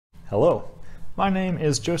Hello, my name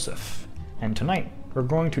is Joseph, and tonight we're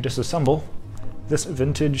going to disassemble this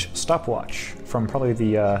vintage stopwatch from probably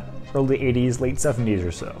the early 80s, late 70s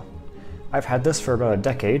or so. I've had this for about a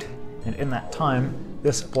decade, and in that time,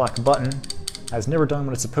 this black button has never done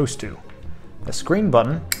what it's supposed to. The screen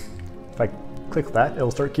button, if I click that, it'll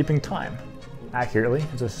start keeping time accurately,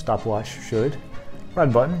 as a stopwatch should.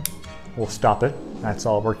 Red button will stop it, that's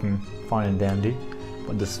all working fine and dandy,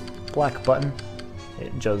 but this black button,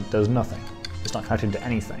 it just does nothing. It's not connected to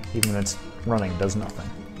anything, even when it's running, it does nothing.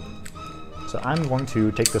 So I'm going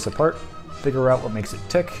to take this apart, figure out what makes it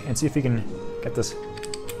tick, and see if we can get this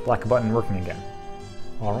black button working again.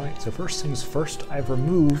 Alright, so first things first, I've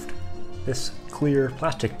removed this clear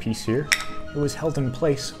plastic piece here. It was held in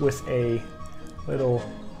place with a little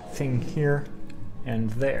thing here and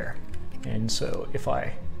there. And so if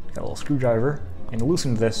I got a little screwdriver and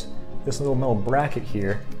loosen this little metal bracket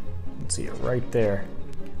here, you can see it right there.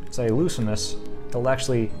 As I loosen this, it'll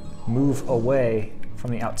actually move away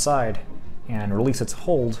from the outside and release its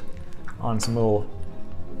hold on some little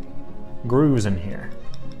grooves in here.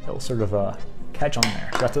 It'll sort of catch on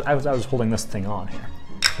there. So I was holding this thing on here.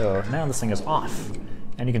 So now this thing is off,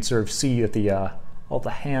 and you can sort of see that all the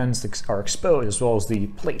hands are exposed, as well as the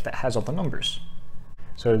plate that has all the numbers.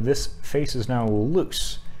 So this face is now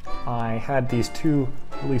loose. I had these two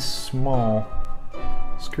really small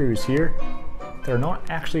screws here. They're not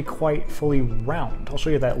actually quite fully round. I'll show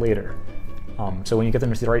you that later. So when you get them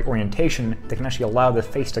into the right orientation, they can actually allow the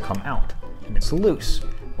face to come out. And it's loose.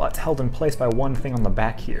 Well, it's held in place by one thing on the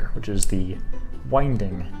back here, which is the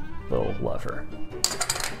winding little lever.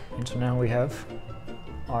 And so now we have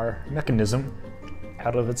our mechanism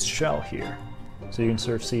out of its shell here. So you can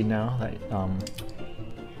sort of see now that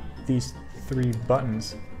these three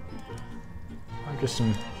buttons are just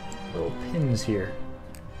some little pins here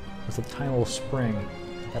with a tiny little spring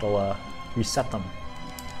that'll reset them.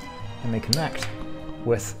 And they connect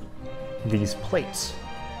with these plates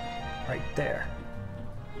right there.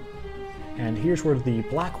 And here's where the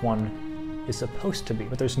black one is supposed to be,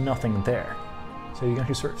 but there's nothing there. So you can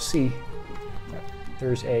actually sort of see that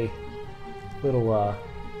there's a little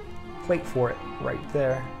plate for it right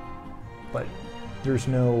there, but there's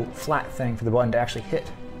no flat thing for the button to actually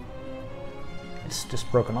hit. It's just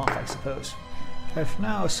broken off, I suppose. I've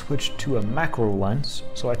now switched to a macro lens,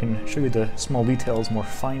 so I can show you the small details more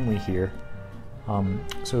finely here.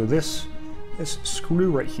 So this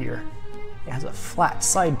screw right here, it has a flat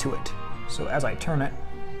side to it. So as I turn it,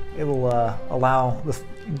 it will allow the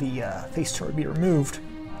face to be removed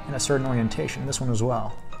in a certain orientation. This one as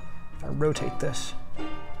well. If I rotate this,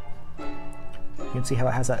 you can see how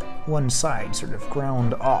it has that one side sort of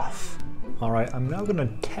ground off. Alright, I'm now going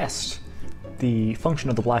to test the function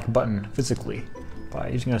of the black button physically by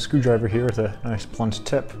using a screwdriver here with a nice blunt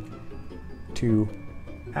tip to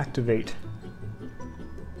activate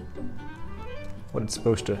what it's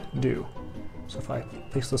supposed to do. So if I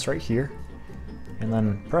place this right here and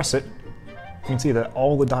then press it, you can see that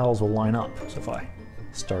all the dials will line up. So if I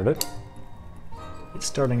start it, it's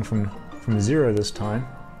starting from 0 this time.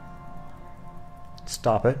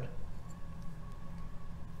 Stop it.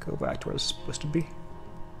 Go back to where it's supposed to be.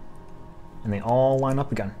 And they all line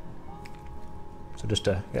up again. So just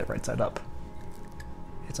to get it right side up,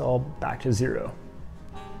 it's all back to 0.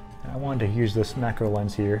 And I wanted to use this macro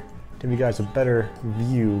lens here to give you guys a better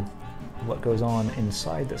view of what goes on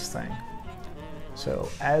inside this thing. So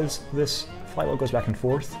as this flywheel goes back and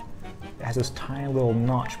forth, it has this tiny little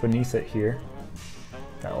notch beneath it here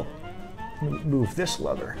that'll move this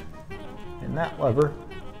lever. And that lever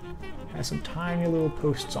has some tiny little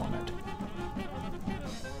posts on it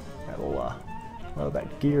that'll allow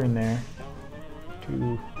that gear in there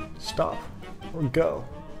to stop or go.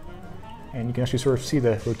 And you can actually sort of see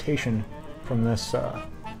the rotation from this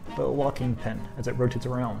little locking pin as it rotates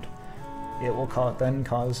around. It will then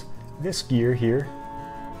cause this gear here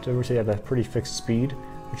to rotate at a pretty fixed speed,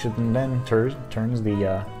 which then turns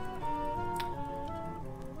the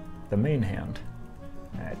main hand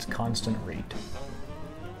at its constant rate.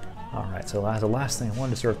 Alright, so as the last thing, I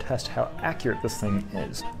wanted to sort of test how accurate this thing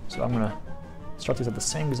is. So I'm going to start these at the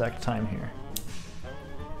same exact time here.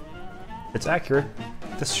 It's accurate.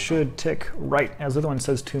 This should tick right as the other one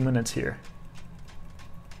says 2 minutes here.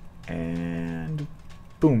 And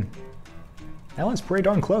boom. That one's pretty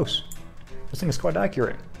darn close. This thing is quite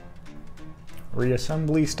accurate.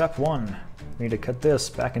 Reassembly step 1. We need to cut this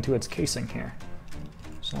back into its casing here.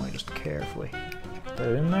 So let me just carefully put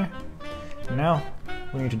it in there. And now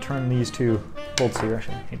we need to turn these two bolts here.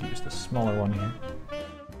 Actually, I need to use the smaller one here.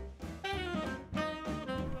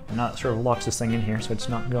 And now it sort of locks this thing in here so it's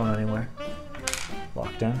not going anywhere.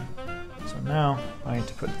 Locked in. So now I need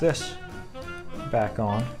to put this back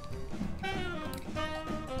on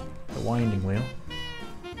the winding wheel.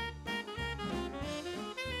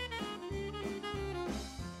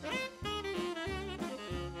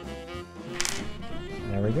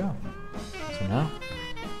 There we go. So now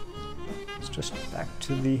it's just back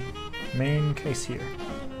to the main case here.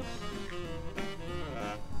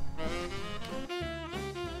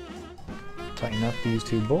 Tighten up these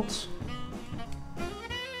two bolts.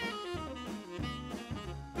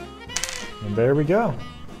 And there we go.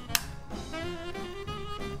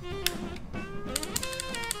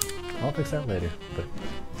 I'll fix that later, but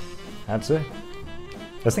that's it.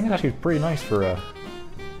 This thing is actually pretty nice for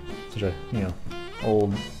such a, you know,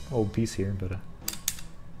 old piece here, but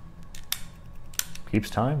keeps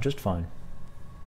time just fine.